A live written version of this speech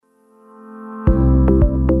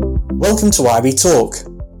Welcome to IB Talk,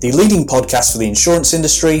 the leading podcast for the insurance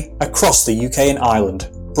industry across the UK and Ireland,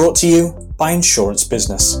 brought to you by Insurance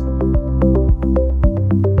Business.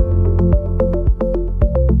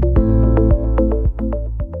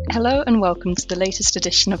 Hello and welcome to the latest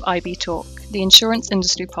edition of IB Talk, the insurance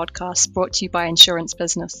industry podcast brought to you by Insurance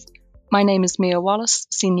Business. My name is Mia Wallace,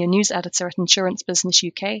 Senior News Editor at Insurance Business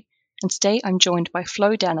UK, and today I'm joined by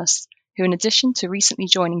Flo Dennis, who in addition to recently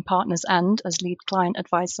joining Partners and as lead client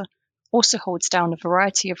advisor, also holds down a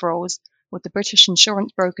variety of roles with the British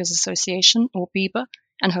Insurance Brokers Association, or BIBA,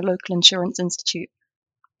 and her local insurance institute.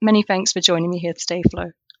 Many thanks for joining me here today,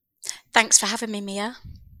 Flo. Thanks for having me, Mia.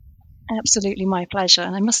 Absolutely my pleasure.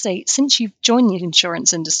 And I must say, since you've joined the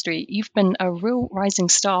insurance industry, you've been a real rising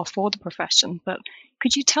star for the profession. But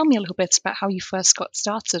could you tell me a little bit about how you first got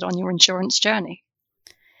started on your insurance journey?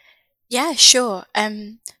 Yeah, sure.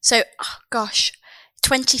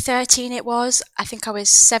 2013 it was. I think I was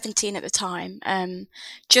 17 at the time,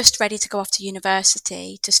 just ready to go off to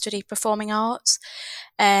university to study performing arts.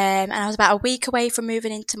 And I was about a week away from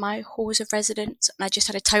moving into my halls of residence, and I just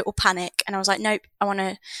had a total panic. And I was like, nope, I want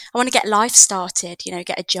to get life started,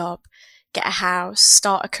 get a job, get a house,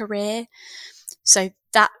 start a career. So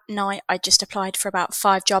that night I just applied for about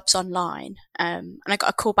 5 jobs online. And I got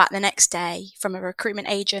a call back the next day from a recruitment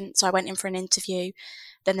agent. So I went in for an interview.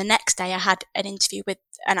 Then the next day I had an interview with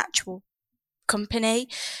an actual company,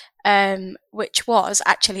 which was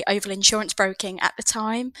actually Oval Insurance Broking at the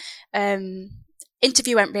time.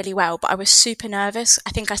 Interview went really well, but I was super nervous.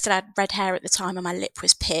 I think I still had red hair at the time and my lip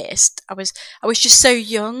was pierced. I was just so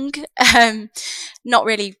young, not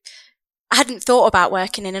really, I hadn't thought about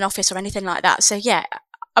working in an office or anything like that. So yeah,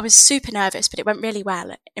 I was super nervous, but it went really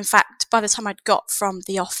well. In fact, by the time I'd got from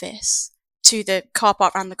the office to the car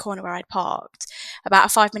park around the corner where I'd parked, about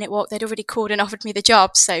a 5-minute walk, they'd already called and offered me the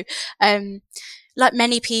job. So, like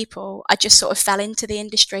many people, I just sort of fell into the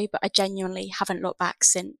industry, but I genuinely haven't looked back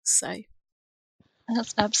since. So.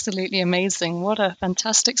 That's absolutely amazing. What a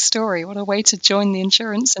fantastic story. What a way to join the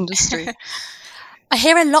insurance industry. I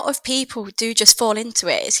hear a lot of people do just fall into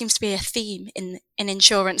it. It seems to be a theme in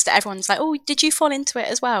insurance that everyone's like, oh, did you fall into it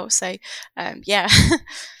as well? So, yeah.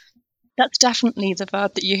 That's definitely the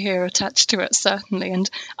verb that you hear attached to it, certainly. And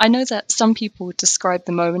I know that some people describe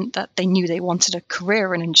the moment that they knew they wanted a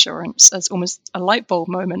career in insurance as almost a light bulb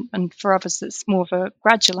moment. And for others, it's more of a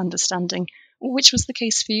gradual understanding. Which was the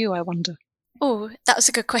case for you, I wonder? Oh, that was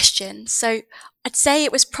a good question. So I'd say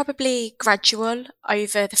it was probably gradual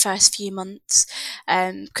over the first few months,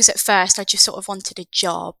 because at first I just sort of wanted a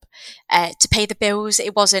job to pay the bills.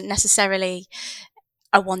 It wasn't necessarily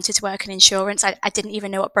I wanted to work in insurance. I didn't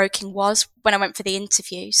even know what broking was when I went for the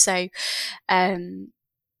interview. So,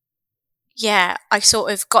 yeah, I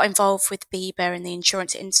sort of got involved with BIBA and the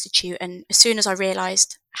Insurance Institute. And as soon as I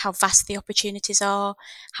realised how vast the opportunities are,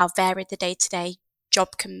 how varied the day-to-day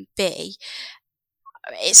job can be,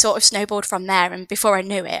 it sort of snowballed from there. And before I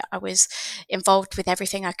knew it, I was involved with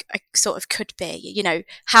everything I sort of could be.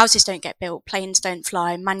 Houses don't get built, planes don't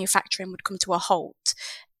fly, manufacturing would come to a halt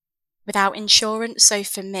without insurance. So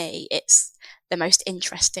for me, it's the most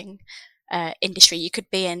interesting industry you could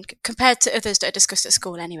be in compared to others that are discussed at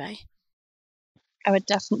school anyway. I would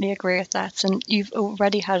definitely agree with that. And you've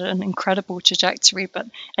already had an incredible trajectory. But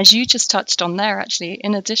as you just touched on there, actually,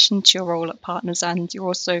 in addition to your role at Partners and you're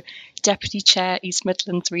also Deputy Chair East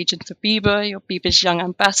Midlands Region for BIBA, you're BIBA's Young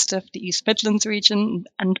Ambassador for the East Midlands Region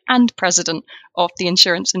and President of the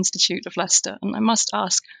Insurance Institute of Leicester. And I must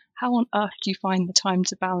ask, how on earth do you find the time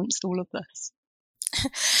to balance all of this?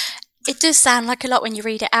 It does sound like a lot when you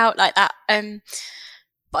read it out like that.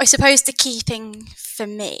 But I suppose the key thing for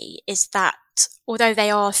me is that although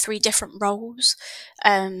they are 3 different roles,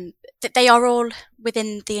 that they are all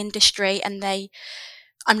within the industry, and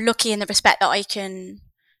I'm lucky in the respect that I can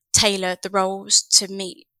tailor the roles to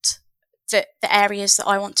meet the areas that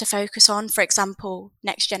I want to focus on. For example,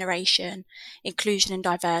 next generation, inclusion and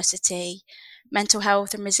diversity, mental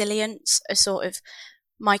health and resilience are sort of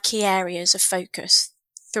my key areas of focus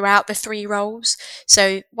throughout the 3 roles.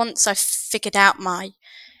 So once I've figured out my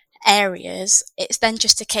areas, it's then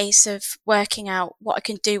just a case of working out what I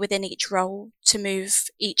can do within each role to move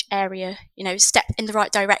each area, step in the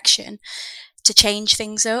right direction to change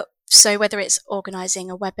things up. So whether it's organising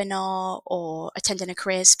a webinar or attending a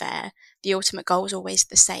careers fair, the ultimate goal is always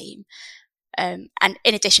the same. And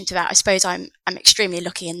in addition to that, I suppose I'm extremely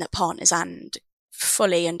lucky in that Partners and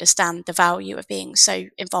fully understand the value of being so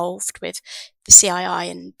involved with the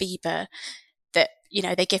CII and BIBA that,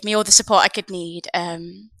 they give me all the support I could need.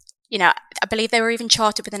 I believe they were even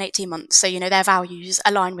chartered within 18 months. So, their values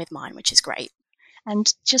align with mine, which is great.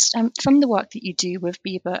 And just from the work that you do with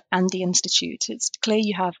BIBA and the Institute, it's clear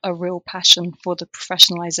you have a real passion for the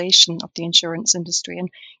professionalisation of the insurance industry. And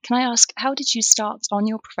can I ask, how did you start on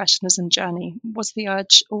your professionalism journey? Was the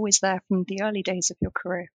urge always there from the early days of your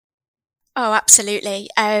career? Oh, absolutely.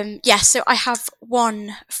 So I have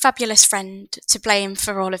one fabulous friend to blame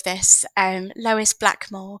for all of this, Lois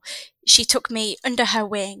Blackmore. She took me under her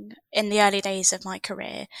wing in the early days of my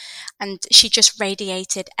career, and she just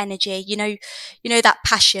radiated energy. You know that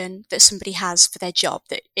passion that somebody has for their job,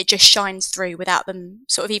 that it just shines through without them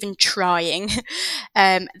sort of even trying.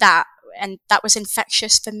 That was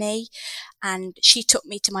infectious for me. And she took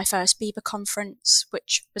me to my first BIBA conference,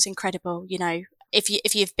 which was incredible. You know,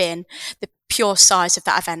 if you've been, the pure size of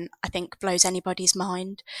that event, I think, blows anybody's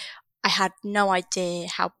mind. I had no idea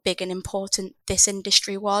how big and important this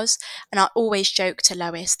industry was. And I always joke to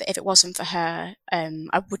Lois that if it wasn't for her,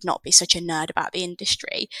 I would not be such a nerd about the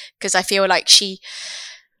industry, because I feel like she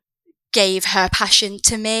gave her passion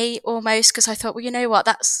to me almost, because I thought, well, you know what,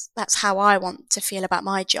 that's how I want to feel about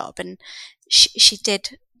my job. And she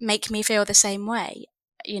did make me feel the same way.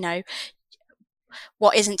 You know,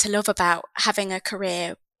 what isn't to love about having a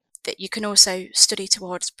career that you can also study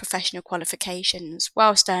towards professional qualifications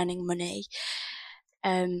whilst earning money?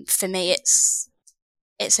 For me, it's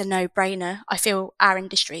a no-brainer. I feel our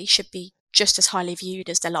industry should be just as highly viewed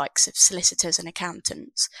as the likes of solicitors and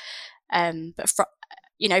accountants. But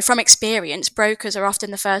from experience, brokers are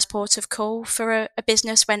often the first port of call for a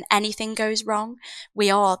business when anything goes wrong.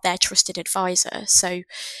 We are their trusted advisor. So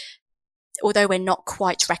although we're not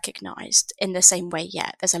quite recognised in the same way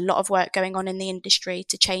yet, there's a lot of work going on in the industry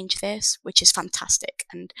to change this, which is fantastic.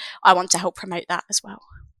 And I want to help promote that as well.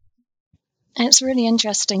 And it's really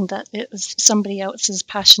interesting that it was somebody else's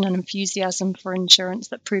passion and enthusiasm for insurance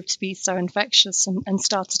that proved to be so infectious and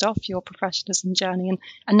started off your professionalism journey.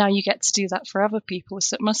 And now you get to do that for other people.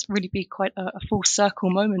 So it must really be quite a full circle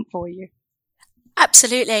moment for you.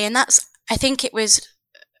 Absolutely. And I think it was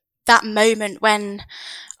that moment when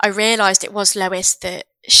I realised it was Lois that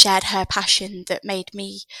shared her passion that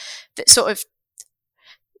sort of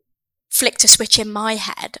flicked a switch in my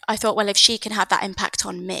head. I thought, well, if she can have that impact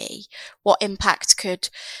on me, what impact could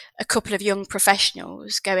a couple of young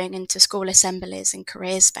professionals going into school assemblies and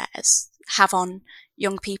careers fairs have on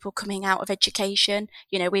young people coming out of education?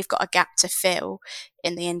 You know, we've got a gap to fill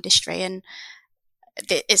in the industry, and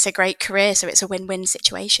it's a great career, so it's a win-win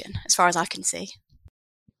situation as far as I can see.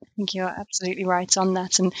 I think you're absolutely right on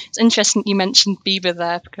that. And it's interesting you mentioned BIBA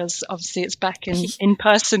there, because obviously it's back in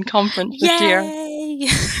in-person conference this year.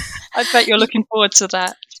 I bet you're looking forward to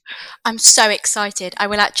that. I'm so excited. I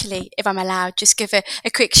will actually, if I'm allowed, just give a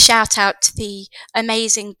quick shout out to the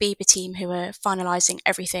amazing BIBA team who are finalising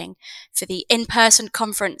everything for the in-person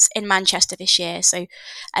conference in Manchester this year. So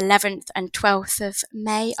 11th and 12th of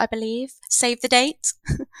May, I believe. Save the date.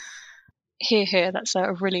 Here, that's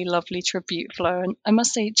a really lovely tribute, Flo. And I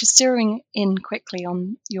must say, just zeroing in quickly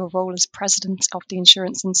on your role as president of the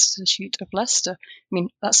Insurance Institute of Leicester, I mean,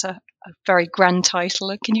 that's a very grand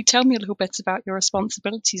title. Can you tell me a little bit about your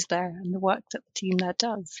responsibilities there and the work that the team there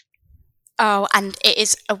does? Oh, and it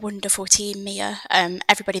is a wonderful team, Mia.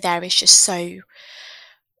 Everybody there is just so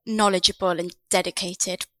knowledgeable and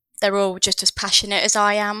dedicated. They're all just as passionate as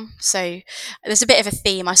I am. So there's a bit of a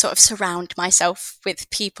theme. I sort of surround myself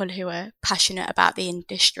with people who are passionate about the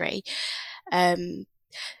industry.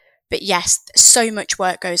 But yes, so much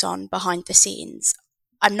work goes on behind the scenes.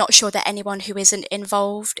 I'm not sure that anyone who isn't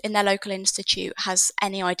involved in their local institute has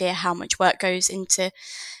any idea how much work goes into,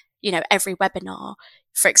 every webinar.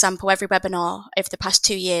 For example, every webinar over the past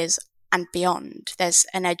 2 years and beyond, there's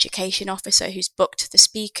an education officer who's booked the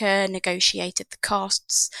speaker, negotiated the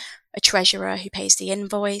costs, a treasurer who pays the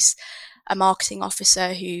invoice, a marketing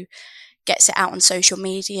officer who gets it out on social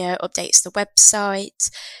media, updates the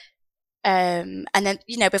website. And then,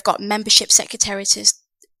 we've got membership secretaries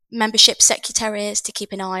to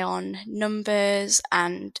keep an eye on numbers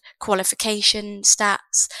and qualification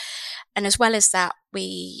stats. And as well as that,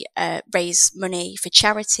 we raise money for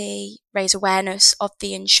charity, raise awareness of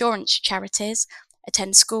the insurance charities,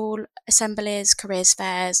 attend school assemblies, careers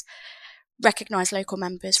fairs, recognise local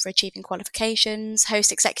members for achieving qualifications,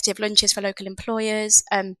 host executive lunches for local employers.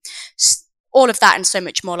 All of that and so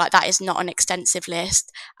much more. Like, that is not an extensive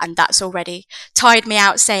list, and that's already tired me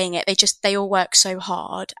out saying it. They all work so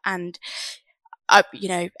hard, and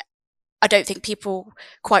I don't think people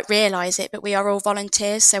quite realise it, but we are all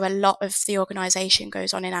volunteers, so a lot of the organisation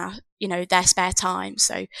goes on in our, their spare time.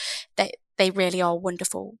 So they really are a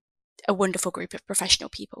wonderful group of professional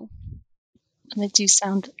people. And they do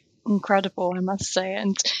sound incredible, I must say.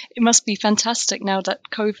 And it must be fantastic now that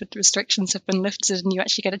COVID restrictions have been lifted and you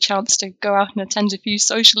actually get a chance to go out and attend a few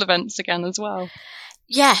social events again as well.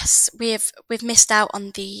 Yes, we've missed out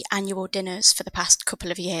on the annual dinners for the past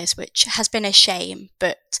couple of years, which has been a shame,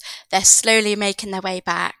 but they're slowly making their way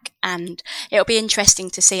back, and it'll be interesting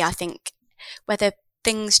to see, I think, whether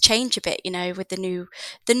things change a bit, with the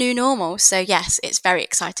new normal. So yes, it's very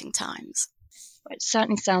exciting times. It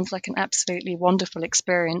certainly sounds like an absolutely wonderful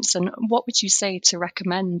experience. And what would you say to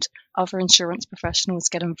recommend other insurance professionals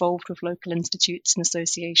get involved with local institutes and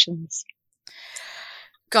associations?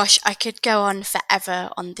 Gosh, I could go on forever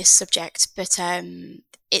on this subject, but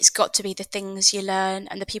it's got to be the things you learn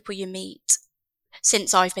and the people you meet.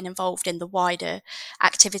 Since I've been involved in the wider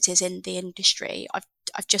activities in the industry,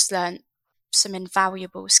 I've just learned some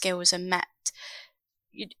invaluable skills and met,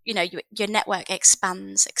 your network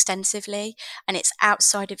expands extensively, and it's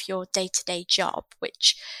outside of your day-to-day job,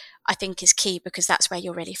 which I think is key, because that's where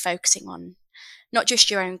you're really focusing on not just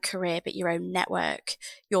your own career, but your own network,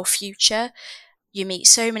 your future. You meet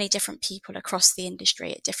so many different people across the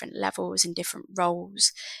industry at different levels and different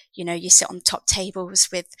roles. You sit on top tables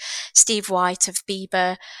with Steve White of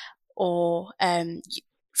Bieber, or,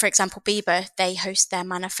 for example, Bieber, they host their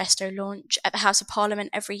manifesto launch at the House of Parliament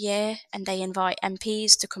every year, and they invite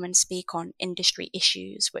MPs to come and speak on industry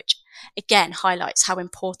issues, which again highlights how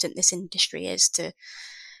important this industry is to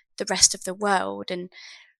the rest of the world. And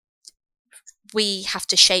we have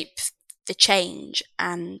to shape the change,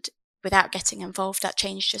 and without getting involved, that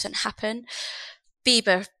change doesn't happen.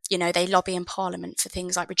 Bieber, they lobby in Parliament for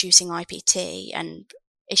things like reducing IPT and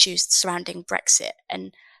issues surrounding Brexit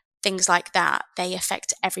and things like that. They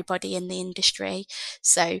affect everybody in the industry.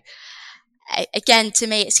 So again, to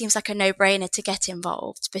me, it seems like a no-brainer to get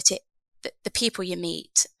involved, but the people you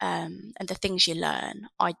meet and the things you learn,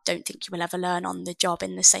 I don't think you will ever learn on the job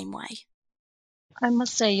in the same way. I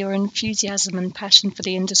must say your enthusiasm and passion for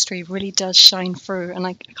the industry really does shine through, and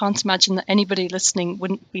I can't imagine that anybody listening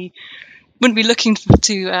wouldn't be looking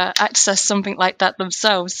to access something like that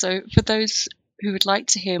themselves. So for those who would like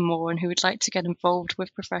to hear more and who would like to get involved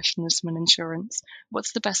with professionalism and insurance,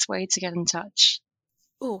 what's the best way to get in touch?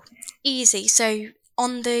 Oh, easy. So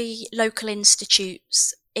on the local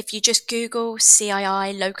institutes, if you just Google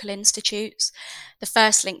CII local institutes, the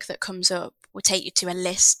first link that comes up will take you to a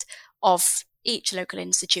list of each local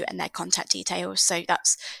institute and their contact details. So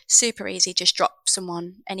that's super easy. Just drop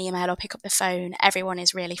someone an email or pick up the phone. Everyone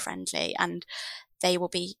is really friendly, and they will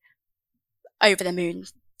be over the moon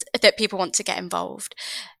that people want to get involved.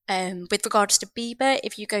 With regards to Bieber,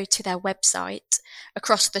 if you go to their website,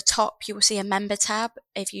 across the top you will see a member tab.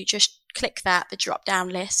 If you just click that, the drop down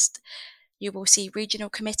list, you will see regional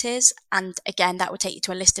committees, and again that will take you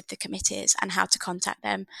to a list of the committees and how to contact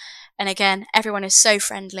them. And again, everyone is so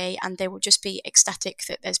friendly, and they will just be ecstatic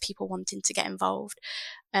that there's people wanting to get involved.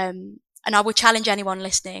 And I would challenge anyone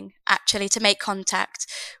listening actually to make contact,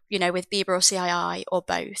 with Bieber or CII or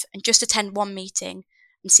both, and just attend one meeting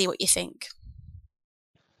and see what you think.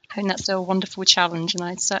 I think that's a wonderful challenge, and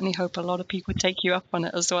I certainly hope a lot of people take you up on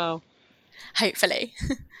it as well. Hopefully.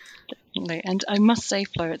 Definitely. And I must say,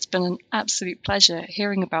 Flo, it's been an absolute pleasure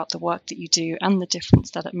hearing about the work that you do and the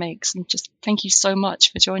difference that it makes. And just thank you so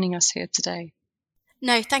much for joining us here today.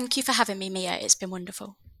 No, thank you for having me, Mia. It's been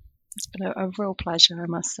wonderful. It's been a real pleasure, I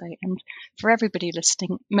must say. And for everybody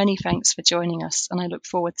listening, many thanks for joining us. And I look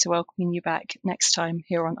forward to welcoming you back next time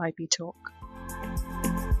here on IB Talk.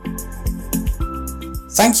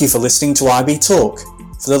 Thank you for listening to IB Talk.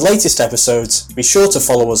 For the latest episodes, be sure to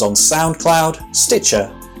follow us on SoundCloud,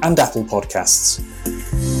 Stitcher, and Apple Podcasts.